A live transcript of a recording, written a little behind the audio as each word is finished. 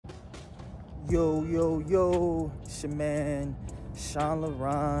Yo, yo, yo, it's your man,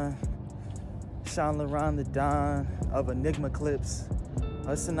 Shawnlaron the Don of Enigma Clips.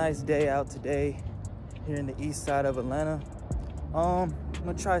 It's a nice day out today here in the east side of Atlanta. I'm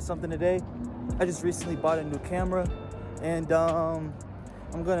gonna try something today. I just recently bought a new camera, and I'm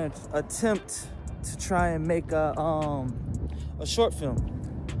gonna attempt to try and make a short film.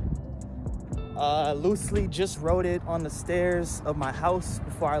 I loosely just wrote it on the stairs of my house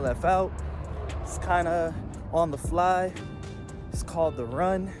before I left out. It's kind of on the fly. It's called The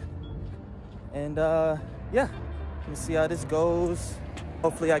Run. And yeah, let's see how this goes.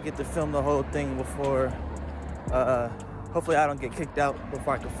 Hopefully I get to film the whole thing before, hopefully I don't get kicked out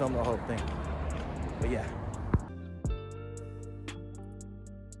before I can film the whole thing. But yeah.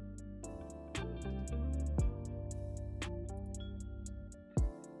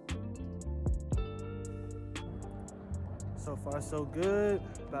 So far so good,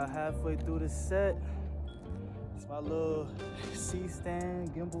 about halfway through the set. It's my little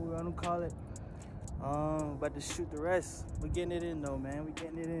C-stand, gimbal, I don't call it. About to shoot the rest. We're getting it in though, man, we're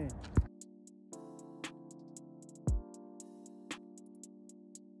getting it in.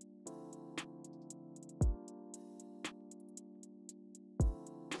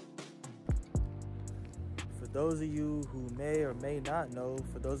 For those of you who may or may not know,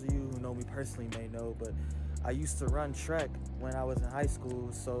 for those of you who know me personally may know, but I used to run track when I was in high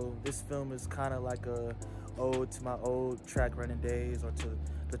school, so this film is kind of like a ode to my old track running days, or to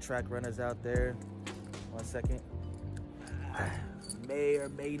the track runners out there. 1 second. I may or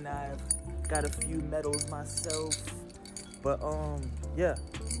may not have got a few medals myself, but yeah,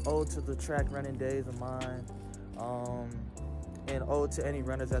 ode to the track running days of mine, and ode to any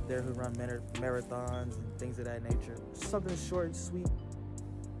runners out there who run marathons and things of that nature. Something short and sweet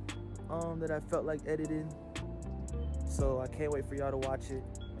that I felt like editing. So I can't wait for y'all to watch it.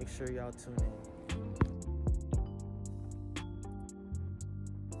 Make sure y'all tune in.